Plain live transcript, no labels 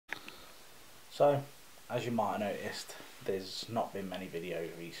So, as you might have noticed, there's not been many videos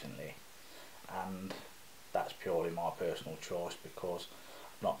recently, and that's purely my personal choice because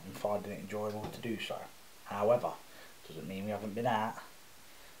I've not been finding it enjoyable to do so. However, doesn't mean we haven't been out.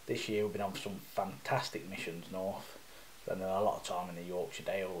 This year we've been on some fantastic missions north, spending a lot of time in the Yorkshire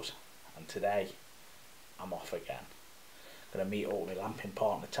Dales, and today I'm off again. Going to meet up with my lamping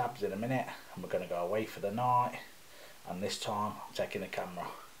partner Tabs in a minute, and we're going to go away for the night, and this time I'm taking the camera.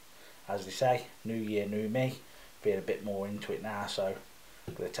 As they say, new year, new me, being a bit more into it now, so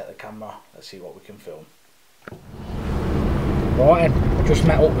I'm going to take the camera, let's see what we can film. Right then, I just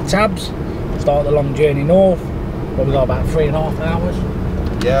met up with Tabs, started the long journey north, probably got about 3.5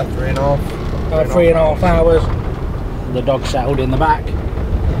 hours. Yeah, 3.5. About 3.5 hours, the dog settled in the back,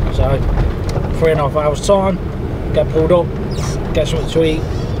 so 3.5 hours time, get pulled up, get something to eat,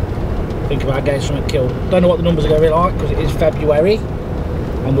 think about getting something killed. Don't know what the numbers are going to be like because it is February.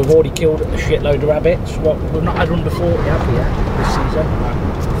 And we've already killed a shitload of rabbits. What, we've not had under 40, have we, yet this season?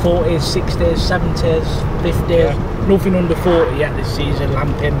 40s, 60s, 70s, 50s, yeah. Nothing under 40 yet this season,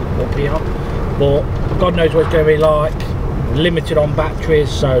 lamping up here. But God knows what it's going to be like. Limited on batteries,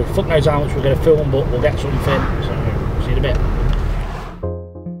 so fuck knows how much we're going to film, but we'll get something. So, see you in a bit.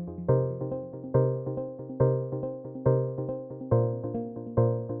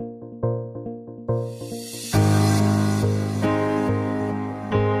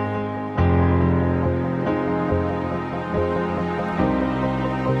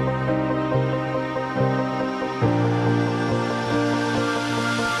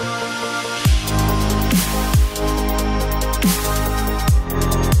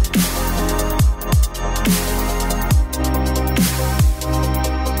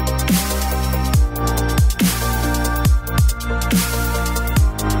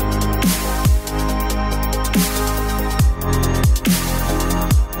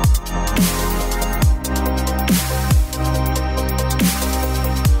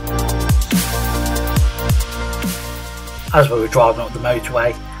 As we were driving up the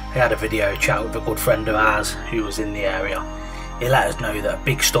motorway, I had a video chat with a good friend of ours who was in the area. He let us know that a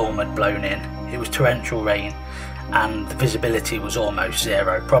big storm had blown in, it was torrential rain, and the visibility was almost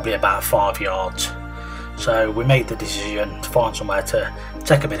zero, probably about 5 yards. So we made the decision to find somewhere to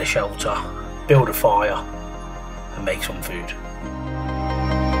take a bit of shelter, build a fire and make some food.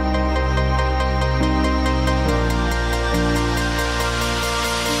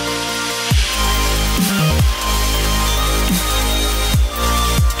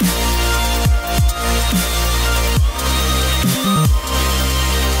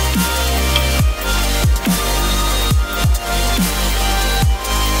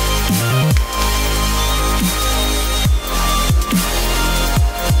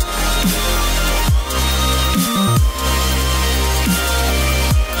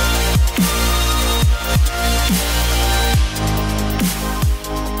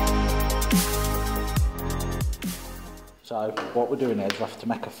 So what we're doing is we have to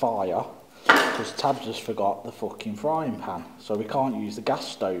make a fire because Tabs just forgot the fucking frying pan, so we can't use the gas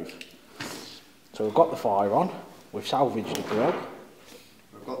stove. So we've got the fire on, we've salvaged the grill.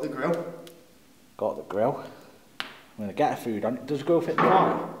 We've got the grill. Got the grill. I'm going to get a food on it. Does the grill fit the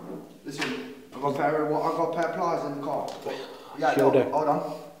fire? Listen, I've got a pair of pliers in the car. Yeah, sure do. Hold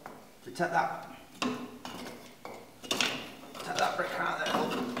on. So take that. Take that brick out there.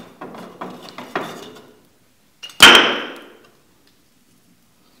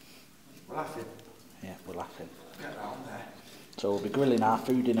 We're laughing. Yeah, we're laughing. Get that on there. So we'll be grilling our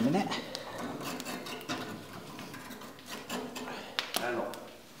food in a minute.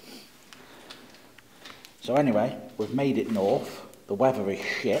 So anyway, we've made it north. The weather is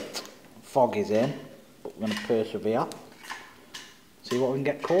shit. Fog is in, but we're going to persevere. See what we can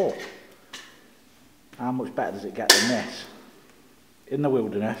get caught. How much better does it get than this? In the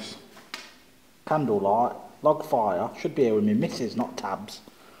wilderness, candlelight, log fire. Should be here with me missus, not Tabs.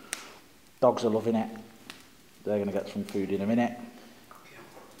 Dogs are loving it. They're going to get some food in a minute.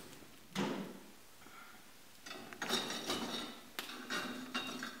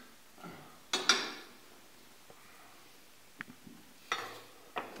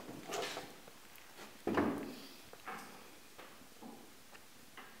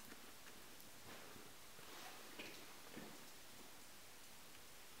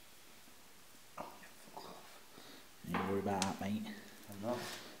 Don't worry about that, mate. I'm not.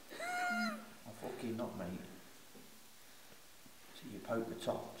 I'm fucking not, mate. So you poke the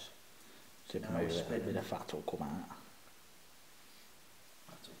tops. Tip them over it, a bit of fat will come out.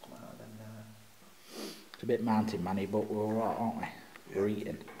 Fat will come out of them now. It's a bit mountain manny, but we're alright, aren't we? We're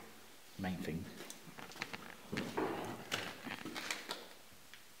eating. Main thing.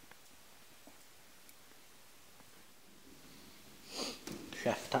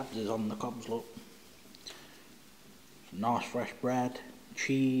 cobs on the cobs, look. Some nice fresh bread,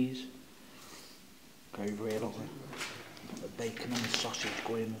 cheese. Go over here, look. Got the bacon and the sausage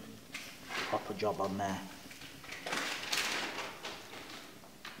going. Proper job on there.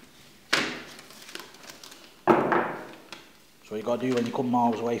 So you got to do when you come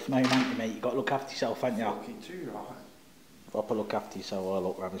miles away from home, haven't you, mate? You got to look after yourself, haven't you? Looking too, right? Proper look after yourself. Oh,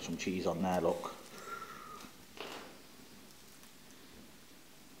 look, we're having some cheese on there, look.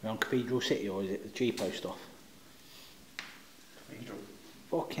 We're on Cathedral City, or is it the cheapo stuff? Cathedral.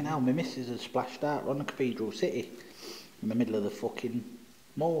 Fucking hell, my missus has splashed out. We're on the Cathedral City. In the middle of the fucking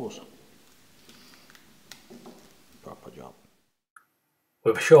moors. Proper job.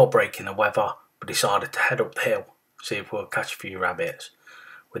 With a short break in the weather, we decided to head up the hill, see if we'll catch a few rabbits.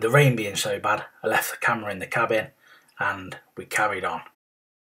 With the rain being so bad, I left the camera in the cabin and we carried on.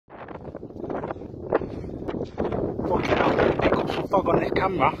 Fucking hell, I pick up some fog on this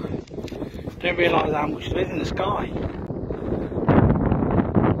camera. Don't realise how much there is in the sky.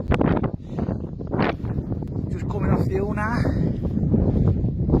 Just coming off the hill now.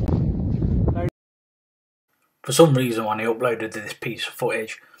 For some reason when I uploaded this piece of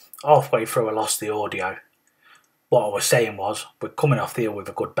footage, halfway through I lost the audio. What I was saying was, we're coming off the hill with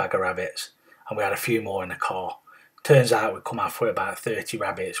a good bag of rabbits, and we had a few more in the car. Turns out we'd come out with about 30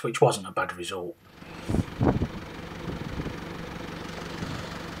 rabbits, which wasn't a bad result.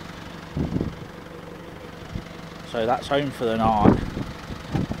 So that's home for the night.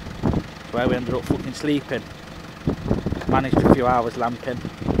 It's where we ended up fucking sleeping. Managed a few hours lamping,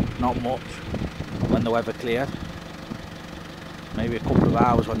 not much, when the weather cleared. Maybe a couple of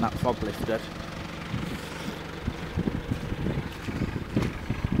hours when that fog lifted.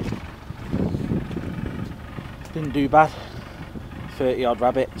 Didn't do bad. 30 odd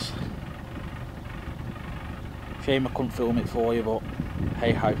rabbits. Shame I couldn't film it for you, but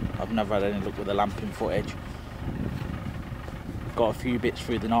hey ho, I've never had any luck with the lamping footage. Got a few bits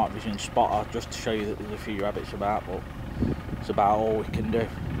through the night vision spotter just to show you that there's a few rabbits about, but it's about all we can do.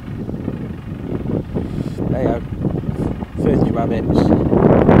 Hey ho, 30 rabbits,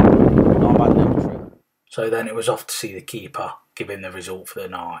 not a bad little trip. So then it was off to see the keeper, give him the result for the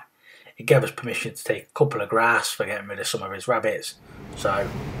night. He gave us permission to take a couple of grass for getting rid of some of his rabbits, so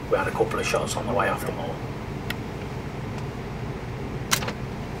we had a couple of shots on the way off the moor.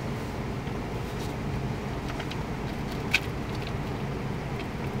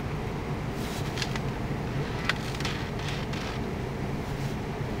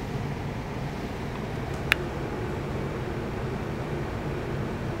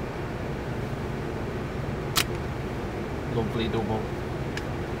 Lovely double.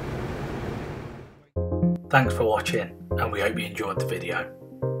 Thanks for watching, and we hope you enjoyed the video.